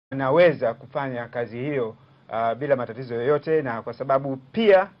wanaweza kufanya kazi hiyo bila matatizo yoyote, na kwa sababu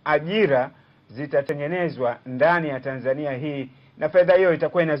pia ajira zitatengenezwa ndani ya Tanzania hii, na fedha hiyo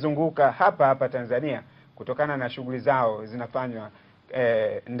itakuwa inazunguka hapa hapa Tanzania kutokana na shughuli zao zinafanywa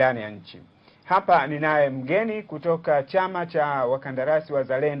ndani ya nchi. Hapa ninaye mgeni kutoka chama cha wakandarasi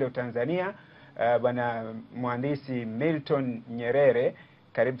wazalendo Tanzania, bwana mhandisi Milton Nyerere.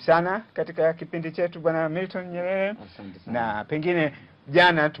 Karibu sana katika kipindi chetu bwana Milton Nyerere. Asante sana. Na pengine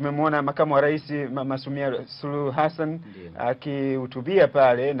jana tumemwona makamu wa rais Mama Samia Suluhu Hassan akihutubia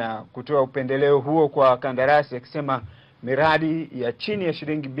pale na kutoa upendeleo huo kwa wakandarasi, akisema miradi ya chini ya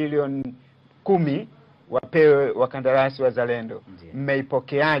shilingi bilioni 10 wapewe wakandarasi wazalendo.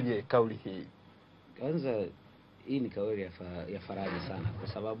 Mmeipokeaje kauli hii? Kwanza hii ni kauli ya faraja sana, kwa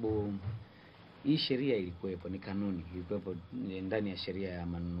sababu hii sheria ilikuwepo, ni kanuni ilikuwepo ndani ya sheria ya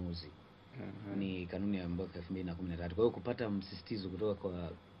manunuzi. Ni kanuni ya mwaka 2013. Kwa hiyo kupata msisitizo kutoka kwa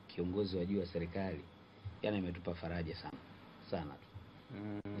kiongozi wa juu wa serikali, yani imetupa faraja sana sana.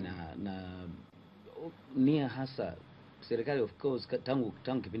 Na nia hasa serikali, of course, tangu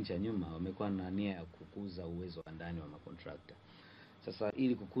kipindi cha nyuma wamekuwa na nia ya kukuza uwezo wa ndani wa macontractor. Sasa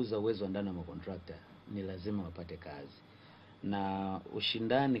ili kukuza uwezo wa ndani wa macontractor ni lazima wapate kazi, na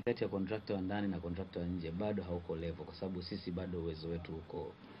ushindani kati ya contractor wa ndani na contractor wa nje bado hauko level, kwa sababu sisi bado uwezo wetu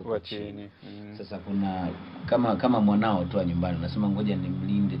uko chini. Sasa kuna kama mwanao tu nyumbani, unasema ngoja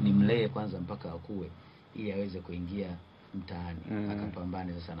nimlee kwanza mpaka akue ili aweze kuingia mtaani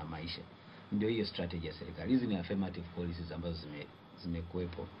akapambane sasa na maisha. Ndio hiyo strategy ya serikali. Hizi ni affirmative policies ambazo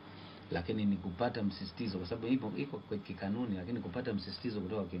zimekuepo, lakini ni kupata msisitizo, kwa sababu iko kwa kikanuni, lakini kupata msisitizo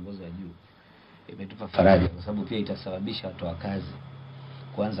kutoka kiongozi wa juu imetupa faraja, kwa sababu pia itasababisha watu wa kazi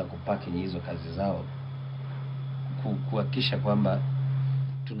kuanza kupackage hizo kazi zao, kuhakikisha kwamba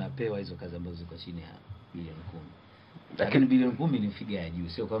tunapewa hizo kazi ambazo ziko chini ya bilioni 10. Lakini bilioni 10 ni figa ya juu,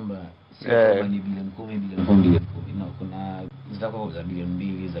 sio kwamba ni bilioni 10. No, kuna zitakuwa za bilioni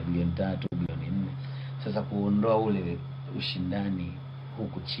 2, za bilioni 3, bilioni 4. Sasa kuondoa ule ushindani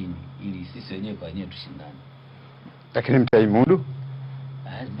huku chini ili sisi wenyewe kwa wenyewe tushindane. Lakini mtaimudu?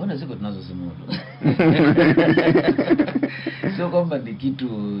 Mbona ziko tunazozimudu? Sio kwamba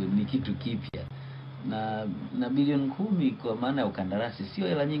ni kitu kipya. Na bilioni 10 kwa maana ya ukandarasi sio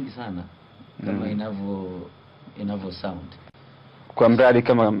hela nyingi sana kama inavyo sound. Kwa mradi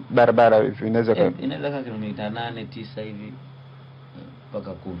kama barabara inaweza inaweza kilomita 8, 9 hivi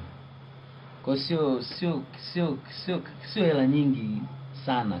mpaka 10. Kwa sio hela nyingi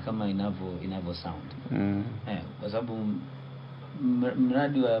sana kama inavyo sound. Kwa sababu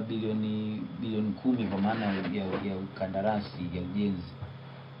mradi wa bilioni 10 kwa maana ya ukandarasi ya ujenzi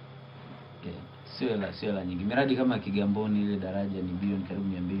sio hela nyingi. Miradi kama Kigamboni ile daraja ni bilioni karibu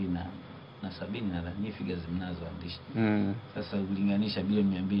 270 na ni figures mnazoandisha. Sasa ulinganisha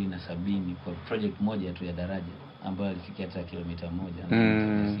bilioni 270 kwa project moja tu ya daraja ambayo ilifikia hata kilomita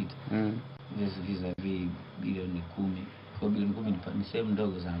 1.6. Visa bilioni 10. Kwa bilioni 10 ni sehemu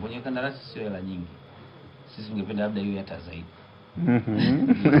ndogo sana. Kwenye kandarasi sio hela nyingi. Sisi tungependa labda hiyo hata zaidi.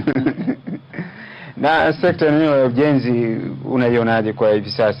 Na sekta ya ujenzi unaionaje kwa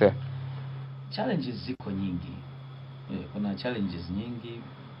hivi sasa? Challenges ziko nyingi. Kuna challenges nyingi.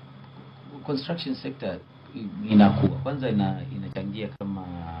 Construction sector inakuwa kwanza inachangia kama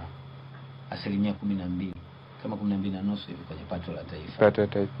 12%, kama 12.5 hivi kwenye pato la taifa.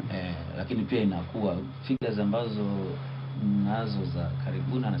 Lakini pia inakuwa figures ambazo nazo za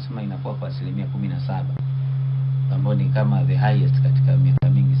karibuni anasema inakuwa kwa 17%, ambayo ni kama the highest katika miaka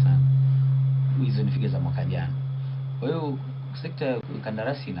mingi sana. Hizo ni figures za mwaka jana. Kwa hiyo sekta ya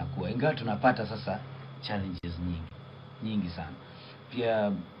kandarasi inakuwa, ingawa tunapata sasa challenges nyingi sana.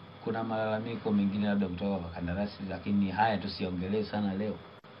 Pia kuna malalamiko mengine labda kutoka kwa kandarasi, lakini haya tusiongelee sana leo.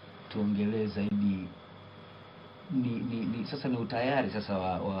 Tuongelee zaidi sasa ni utayari sasa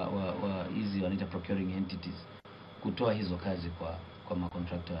wa hizi wanaita procuring entities kutoa hizo kazi kwa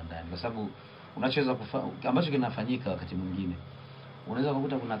macontractor wa ndani. Kwa sababu unachoweza ambacho kinafanyika wakati mwingine unaweza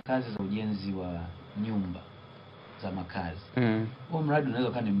kukuta kuna kazi za ujenzi wa nyumba za makazi. Huo mradi unaweza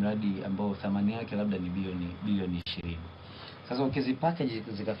kuwa ni mradi ambao thamani yake labda ni bilioni 20. Sasa ukizipackage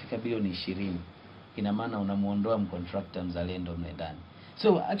zikafika bilioni 20, ina maana unamuondoa mcontractor mzalendo mle ndani.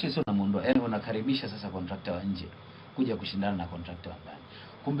 So actually sio unamuondoa, yani unakaribisha sasa contractor wa nje kuja kushindana na contractor wa ndani.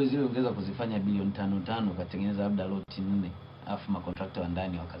 Kumbe zile ungeweza kuzifanya bilioni 5 ukatengeneza labda loti 4, afu macontractor wa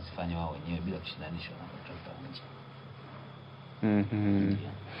ndani wakazifanya wao wenyewe bila kushindanishwa na contractor wa nje.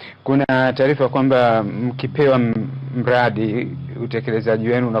 Kuna taarifa kwamba mkipewa mradi utekelezaji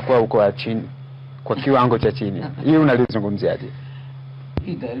wenu unakuwa uko wa chini, kwa kiwango cha chini. Hii unalizungumziaje?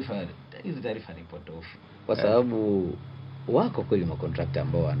 Hizi taarifa ni potofu, kwa sababu wako kweli makontrakta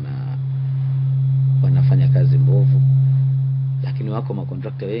ambao wanafanya kazi mbovu, lakini wako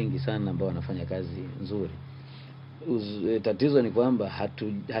makontrakta wengi sana ambao wanafanya kazi nzuri. Tatizo ni kwamba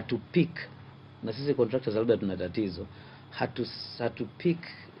hatu pick, na sisi contractors labda tuna tatizo, hatu pick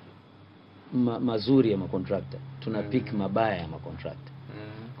mazuri ya makontrakta, tuna pick mabaya ya makontrakta.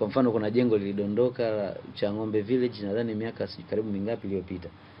 Kwa mfano kuna jengo lilidondoka cha Ng'ombe Village, nadhani miaka karibu mingapi iliyopita,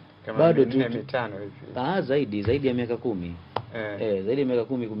 bado tu 5 hivi. zaidi ya miaka 10. Zaidi ya miaka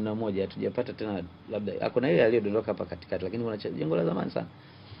 11 hatujapata tena, labda hakuna ile aliyodondoka hapa katikati, lakini kuna jengo la zamani sana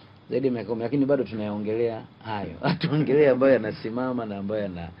zaidi ya miaka 10, lakini bado tunayaongelea hayo. Hatuongelea ambayo yanasimama na ambayo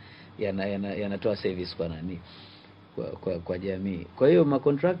yanatoa service kwa nani, kwa jamii. Kwa hiyo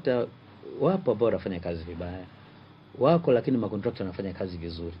makontrakta wapo ambao wanafanya kazi vibaya, wako, lakini makontrakta wanafanya kazi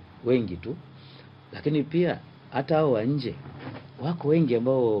vizuri, wengi tu. Lakini pia hata hao wa nje wako wengi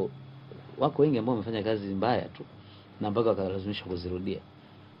ambao wamefanya kazi mbaya tu na mpaka wakalazimishwa kuzirudia.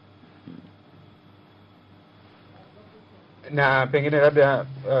 Na pengine labda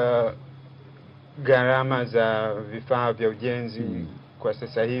gharama za vifaa vya ujenzi kwa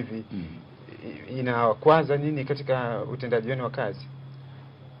sasa hivi inawakwaza nini katika utendaji wenu wa kazi?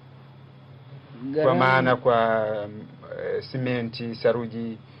 Kwa maana kwa simenti,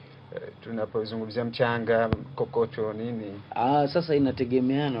 saruji, tunapozungumzia mchanga, kokoto, nini? Sasa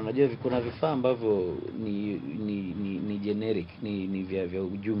inategemeana. Unajua kuna vifaa ambavyo ni generic, ni vya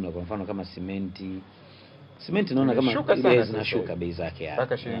ujumla. Kwa mfano kama simenti naona kama zinashuka bei zake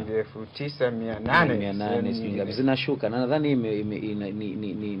mpaka shilingi 9,800 zinashuka, na nadhani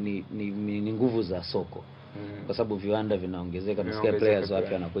ni nguvu za soko. Kwa sababu viwanda vinaongezeka, nasikia players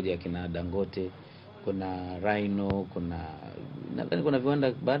wapya wanakuja, kina Dangote, kuna Rhino, nadhani kuna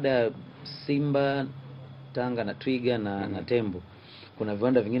viwanda baada ya Simba, Tanga na Twiga na Tembo, kuna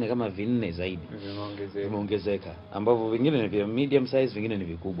viwanda vingine kama 4 zaidi vimeongezeka, ambavyo vingine ni vya medium size, vingine ni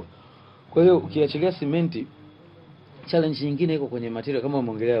vikubwa. Kwa hiyo ukiachilia simenti, challenge nyingine iko kwenye material. Kama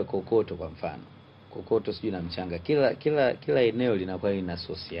umeongelea kokoto kwa mfano, kokoto sijui na mchanga, kila eneo linakuwa lina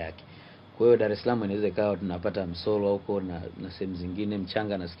source yake. Kwa hiyo Dar es Salaam inaweza ikawa tunapata Msolo huko na sehemu zingine.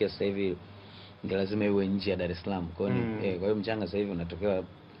 Mchanga nasikia sasa hivi ndio lazima iwe nje ya Dar es Salaam. Kwa hiyo mchanga sasa hivi unatokea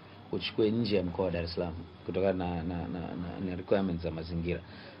uchukue nje ya mkoa wa Dar es Salaam kutokana na requirements za mazingira.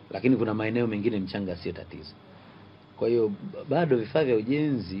 Lakini kuna maeneo mengine mchanga sio tatizo. Kwa hiyo bado vifaa vya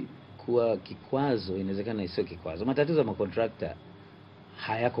ujenzi kuwa kikwazo, inawezekana isio kikwazo. Matatizo ya makontrakta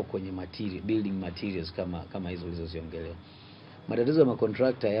hayako kwenye building materials kama hizo ulizoziongelea. Matatizo ya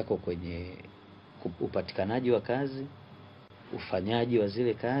makontrakta yako kwenye upatikanaji wa kazi, ufanyaji wa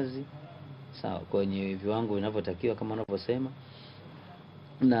zile kazi sawa kwenye viwango vinavyotakiwa kama unavyosema,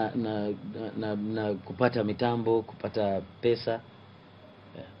 na kupata mitambo, kupata pesa.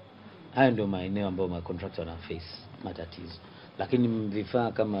 Hayo ndio maeneo ambayo makontrakta wana face matatizo. Lakini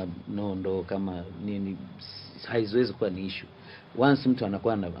vifaa kama nondo, kama nini, haiwezi kuwa ni issue. Once mtu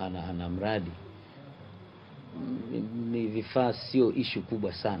anakuwa ana mradi, ni vifaa sio issue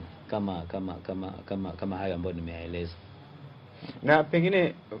kubwa sana kama hayo ambayo nimeyaeleza. Na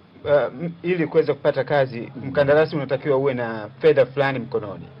pengine ili kuweza kupata kazi, mkandarasi unatakiwa uwe na fedha fulani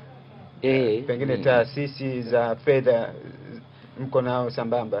mkononi. Pengine taasisi za fedha mko nao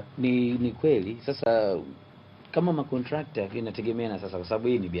sambamba. Ni kweli. Sasa kama makontrakta inategemeana sasa, kwa sababu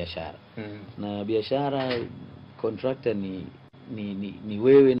hii ni biashara. Na biashara, contractor ni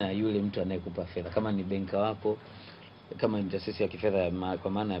wewe na yule mtu anayekupa fedha. Kama ni benka wako, kama ni taasisi ya kifedha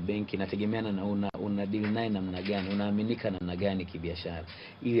kwa maana ya benki, inategemeana na una deal naye namna gani, unaaminika namna gani kibiashara,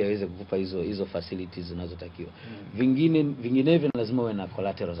 ili aweze kukupa hizo facilities unazotakiwa. Vinginevyo lazima uwe na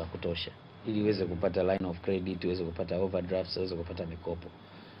collateral za kutosha, ili uweze kupata line of credit, uweze kupata overdrafts, uweze kupata mikopo.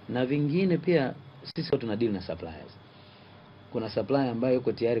 Na vingine pia sisi tuna deal na suppliers. Kuna supplier ambaye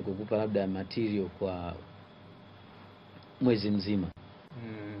yuko tayari kukupa labda material kwa mwezi mzima.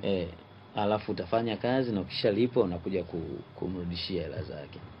 Alafu utafanya kazi na ukishalipa unakuja kumrudishia hela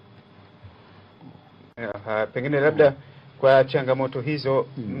zake. Pengine labda kwa changamoto hizo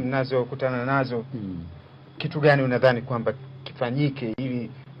mnazokutana nazo, kitu gani unadhani kwamba kifanyike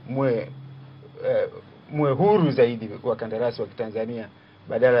ili mwe huru zaidi wakandarasi wa Kitanzania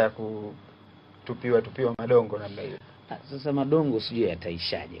badala ya kutupiwa madongo namna hiyo? Sasa madongo sijui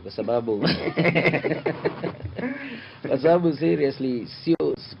yataishaje, kwa sababu seriously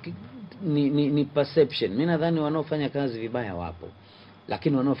sio ni perception. Mimi nadhani wanaofanya kazi vibaya wapo,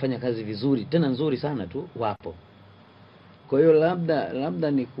 lakini wanaofanya kazi vizuri, tena nzuri sana tu, wapo. Kwa hiyo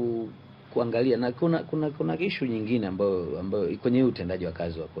labda ni kuangalia. Na kuna issue nyingine ambayo kwenye utendaji wa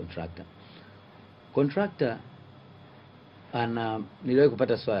kazi wa contractor niliwahi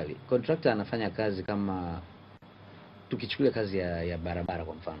kupata swali. Contractor anafanya kazi kama tukichukulia kazi ya barabara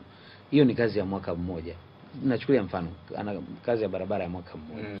kwa mfano, hiyo ni kazi ya mwaka mmoja. Nachukulia mfano ana kazi ya barabara ya mwaka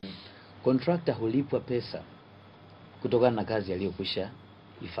mmoja. Contractor hulipwa pesa kutokana na kazi aliyokwisha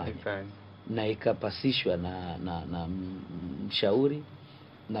ifanya na ikapasishwa na mshauri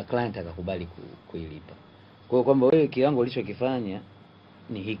na client akakubali kuilipa. Kwa hiyo kwamba wewe kiwango ulichokifanya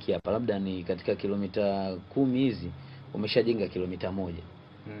ni hiki hapa, labda ni katika kilomita 10 hizi umeshajenga kilomita 1.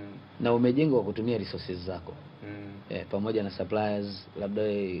 Na umejenga kwa kutumia resources zako. Pamoja na suppliers, labda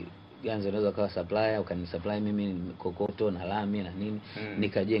ganzo unaweza kawa supplier ukanisupply mimi kokoto na lami na nini,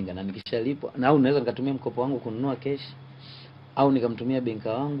 nikajenga na nikishalipwa, na au unaweza nikatumia mkopo wangu kununua cash, au nikamtumia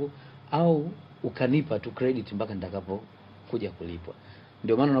benka wangu, au ukanipa tu credit mpaka nitakapo kuja kulipwa.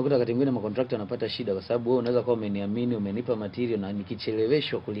 Ndio maana unakuta wakati mwingine macontractor wanapata shida, kwa sababu wewe unaweza kuwa umeniamini, umenipa material na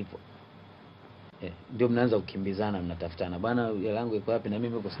nikicheleweshwa kulipwa, ndio mnaanza kukimbizana, mnatafutana, bana hela yangu iko wapi na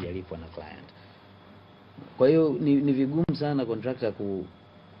mimi niko sijalipwa na client. Kwa hiyo ni vigumu sana contractor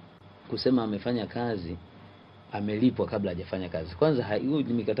kusema amefanya kazi amelipwa kabla hajafanya kazi. Kwanza hiyo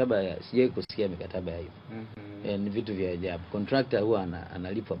ni mikataba, sijawahi kusikia mikataba hiyo. Ni vitu vya ajabu. Contractor huwa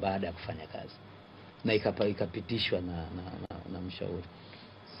analipwa baada ya kufanya kazi na ikapitishwa na mshauri.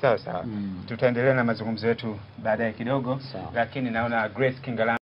 Sawa. Tutaendelea na mazungumzo yetu baadaye kidogo. Lakini naona Grace Kingala